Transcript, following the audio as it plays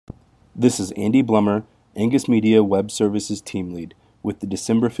This is Andy Blummer, Angus Media Web Services Team Lead, with the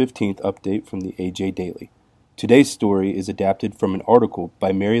December 15th update from the AJ Daily. Today's story is adapted from an article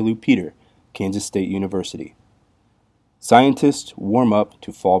by Mary Lou Peter, Kansas State University. Scientists warm up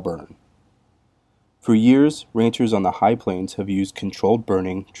to fall burn. For years, ranchers on the high plains have used controlled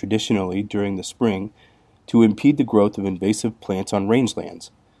burning, traditionally during the spring, to impede the growth of invasive plants on rangelands.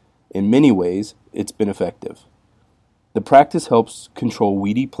 In many ways, it's been effective. The practice helps control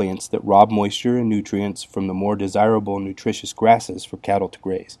weedy plants that rob moisture and nutrients from the more desirable nutritious grasses for cattle to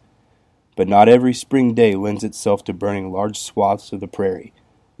graze. But not every spring day lends itself to burning large swaths of the prairie,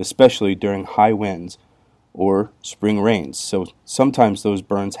 especially during high winds or spring rains, so sometimes those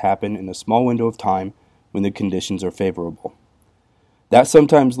burns happen in a small window of time when the conditions are favorable. That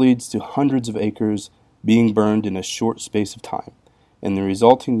sometimes leads to hundreds of acres being burned in a short space of time, and the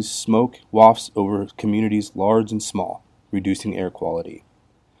resulting smoke wafts over communities large and small, reducing air quality.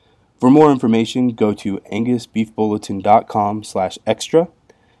 For more information, go to angusbeefbulletin.com/extra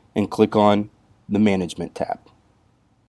and click on the Management tab.